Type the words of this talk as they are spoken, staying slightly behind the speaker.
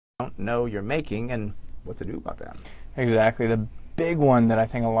don't know you're making and what to do about that. Exactly. The big one that I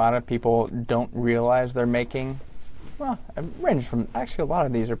think a lot of people don't realize they're making, well, it ranges from, actually a lot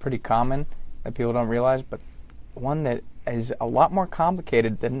of these are pretty common that people don't realize, but one that is a lot more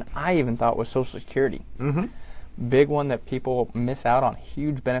complicated than I even thought was Social Security. Big one that people miss out on,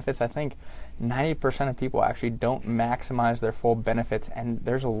 huge benefits. I think 90% of people actually don't maximize their full benefits, and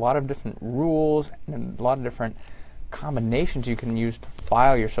there's a lot of different rules and a lot of different combinations you can use to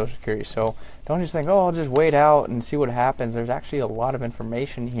file your Social Security. So don't just think, oh, I'll just wait out and see what happens. There's actually a lot of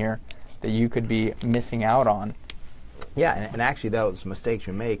information here that you could be missing out on. Yeah, and actually those mistakes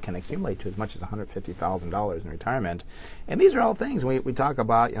you make can accumulate to as much as $150,000 in retirement. And these are all things we talk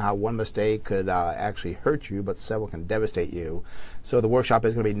about, how one mistake could actually hurt you, but several can devastate you. So the workshop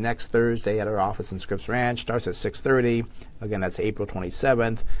is going to be next Thursday at our office in Scripps Ranch. Starts at 6:30. Again, that's April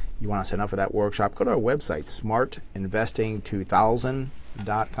 27th. You want to sign up for that workshop, go to our website,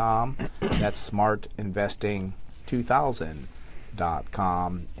 smartinvesting2000.com. That's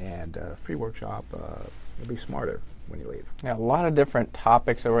smartinvesting2000.com. And free workshop. You'll be smarter when you leave. Yeah, a lot of different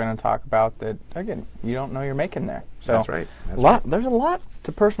topics that we're going to talk about that, again, you don't know you're making there. So that's right. There's a lot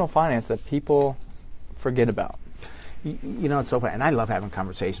to personal finance that people forget about. It's so funny, and I love having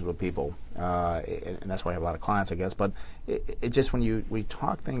conversations with people, and that's why I have a lot of clients, I guess. But it just, when we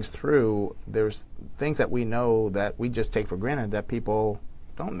talk things through, there's things that we know that we just take for granted that people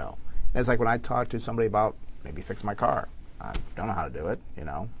don't know. And it's like when I talk to somebody about maybe fixing my car, I don't know how to do it, and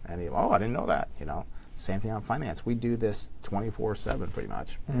I didn't know that, Same thing on finance. We do this 24/7 pretty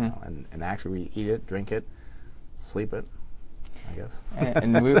much, and actually we eat it, drink it, sleep it, I guess.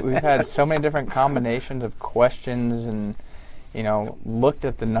 And we've had so many different combinations of questions and, looked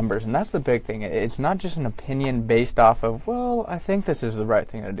at the numbers. And that's the big thing. It's not just an opinion based off of, well, I think this is the right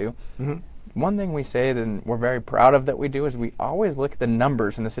thing to do. One thing we say that we're very proud of that we do is we always look at the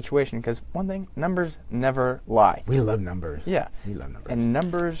numbers in the situation, because one thing, numbers never lie. We love numbers. Yeah. We love numbers. And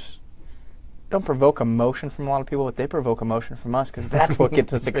numbers don't provoke emotion from a lot of people, but they provoke emotion from us, because that's what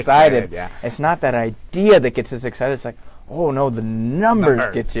gets us excited. Yeah. It's not that idea that gets us excited. It's like, oh no, the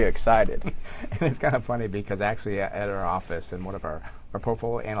numbers get you excited. And it's kind of funny because actually at our office, and one of our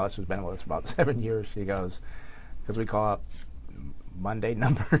portfolio analysts who's been with us for about 7 years, she goes, because we call it Monday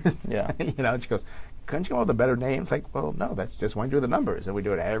numbers. Yeah. She goes, couldn't you come up with a better name? It's like, well, no, that's just when we do the numbers. And we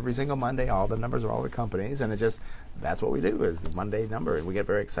do it every single Monday. All the numbers are all the companies. And that's what we do, is Monday number. And we get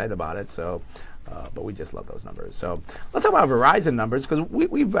very excited about it. So, but we just love those numbers. So let's talk about Verizon numbers, because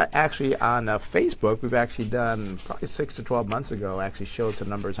we've actually on Facebook, we've actually done probably 6 to 12 months ago, actually showed some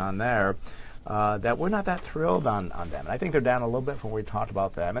numbers on there that we're not that thrilled on them. And I think they're down a little bit from when we talked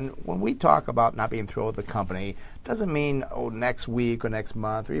about them. And when we talk about not being thrilled with the company, doesn't mean, next week or next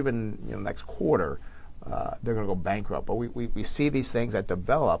month or even next quarter they're going to go bankrupt. But we see these things that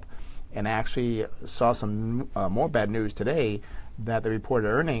develop, and actually saw some more bad news today that they reported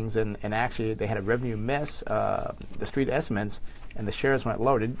earnings, and actually they had a revenue miss, the street estimates, and the shares went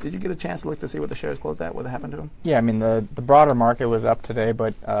lower. Did you get a chance to look to see what the shares closed at, what happened to them? Yeah, I mean, the broader market was up today,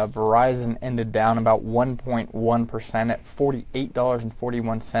 but Verizon ended down about 1.1% at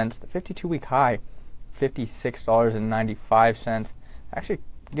 $48.41. The 52-week high, $56.95. Actually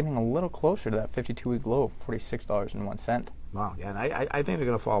getting a little closer to that 52-week low of $46.01. Wow, yeah, and I think they're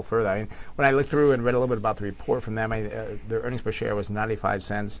going to fall further. I mean, when I looked through and read a little bit about the report from them, their earnings per share was 95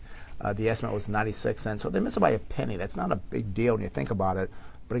 cents. The estimate was 96 cents. So they missed it by a penny. That's not a big deal when you think about it.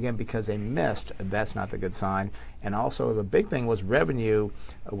 But again, because they missed, that's not the good sign. And also the big thing was revenue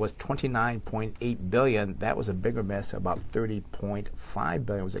was $29.8 billion. That was a bigger miss. About $30.5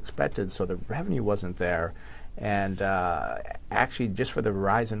 billion was expected. So the revenue wasn't there. And actually, just for the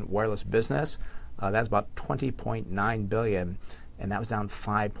Verizon wireless business, that's about $20.9 billion, and that was down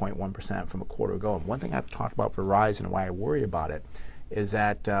 5.1% from a quarter ago. And one thing I've talked about Verizon and why I worry about it is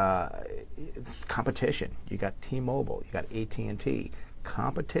that it's competition. You got T-Mobile, you got AT&T.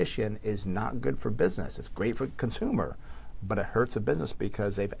 Competition is not good for business. It's great for consumer, but it hurts the business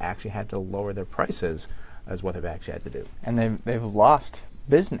because they've actually had to lower their prices, is what they've actually had to do. And they've lost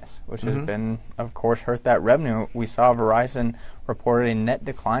business, which has been, of course, hurt that revenue. We saw Verizon reported a net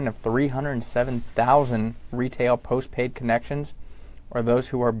decline of 307,000 retail postpaid connections, or those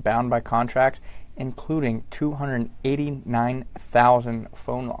who are bound by contracts, including 289,000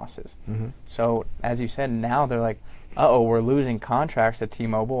 phone losses. So, as you said, now they're like, uh-oh, we're losing contracts to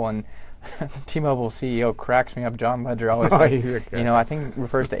T-Mobile, and T-Mobile CEO cracks me up. John Ledger always says, I think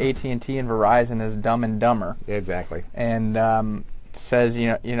refers to AT&T and Verizon as Dumb and Dumber. Exactly. And says,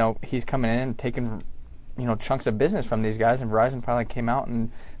 he's coming in and taking, chunks of business from these guys, and Verizon finally came out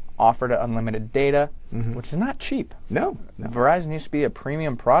and offered unlimited data, which is not cheap. No. Verizon used to be a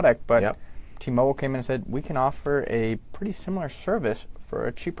premium product, but Yep. T-Mobile came in and said, we can offer a pretty similar service for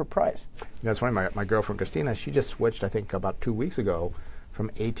a cheaper price. That's funny. My girlfriend Christina, she just switched, I think, about 2 weeks ago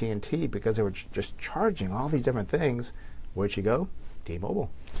from AT&T because they were just charging all these different things. Where'd she go? T-Mobile.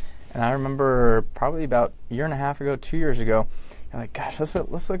 And I remember probably about a year and a half ago, 2 years ago, I'm like, gosh, let's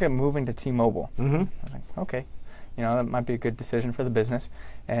look at moving to T-Mobile. I was like, okay, that might be a good decision for the business.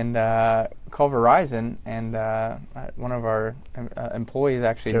 And called Verizon, and one of our employees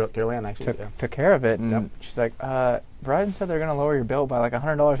actually took care of it. And she's like, Verizon said they're going to lower your bill by like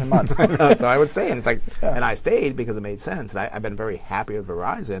 $100 a month. So I would stay, and it's like, and I stayed because it made sense. And I've been very happy with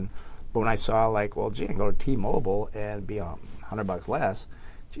Verizon. But when I saw like, well, gee, I can go to T-Mobile and be $100 less.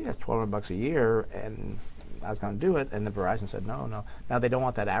 Gee, that's $1,200 a year, and I was going to do it, and the Verizon said no. Now they don't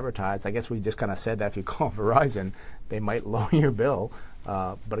want that advertised. I guess we just kind of said that if you call Verizon, they might lower your bill.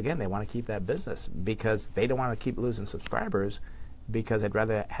 But again, they want to keep that business because they don't want to keep losing subscribers because they'd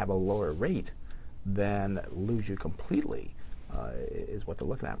rather have a lower rate than lose you completely. Is what they're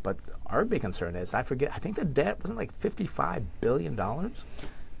looking at. But our big concern is, I think the debt wasn't like $55 billion.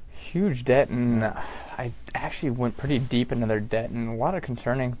 Huge debt, and I actually went pretty deep into their debt, and a lot of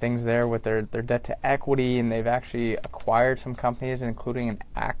concerning things there with their debt to equity, and they've actually acquired some companies, including an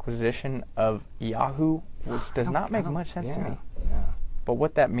acquisition of Yahoo, which does not make much sense to me. Yeah. But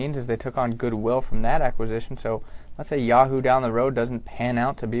what that means is they took on goodwill from that acquisition, so let's say Yahoo down the road doesn't pan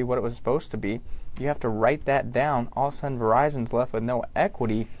out to be what it was supposed to be, you have to write that down. All of a sudden Verizon's left with no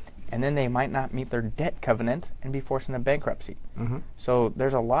equity, and then they might not meet their debt covenants and be forced into bankruptcy. So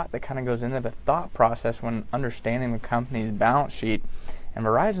there's a lot that kind of goes into the thought process when understanding the company's balance sheet, and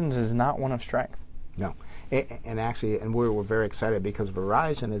Verizon's is not one of strength. No. And actually, we're very excited because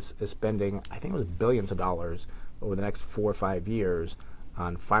Verizon is spending, I think it was billions of dollars over the next 4 or 5 years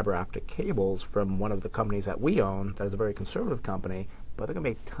on fiber optic cables from one of the companies that we own that is a very conservative company, but they're going to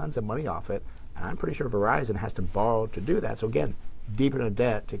make tons of money off it. And I'm pretty sure Verizon has to borrow to do that. So again, deeper into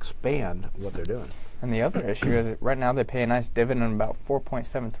debt to expand what they're doing. And the other issue is that right now they pay a nice dividend of about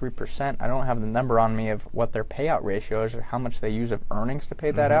 4.73%. I don't have the number on me of what their payout ratio is or how much they use of earnings to pay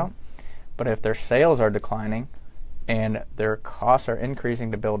that out. But if their sales are declining and their costs are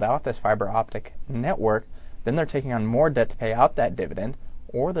increasing to build out this fiber optic network, then they're taking on more debt to pay out that dividend,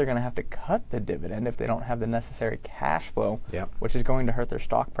 or they're going to have to cut the dividend if they don't have the necessary cash flow, which is going to hurt their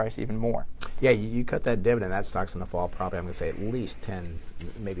stock price even more. Yeah, you cut that dividend, that stock's going to fall probably, I'm going to say, at least 10,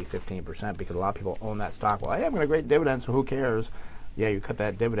 maybe 15%, because a lot of people own that stock. Well, hey, I'm going to great dividend, so who cares? Yeah, you cut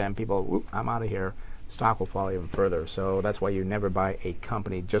that dividend, people, whoop, I'm out of here. Stock will fall even further. So that's why you never buy a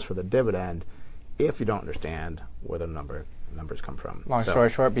company just for the dividend if you don't understand where the numbers come from. Long story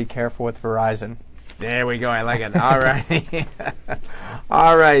short, be careful with Verizon. There we go. I like it. All right.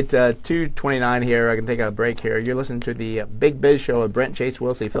 All right. 2:29 here. I can take a break here. You're listening to the Big Biz Show with Brent, Chase,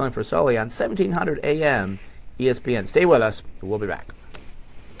 Wilsey, filling for Sully on 1700 AM ESPN. Stay with us. We'll be back.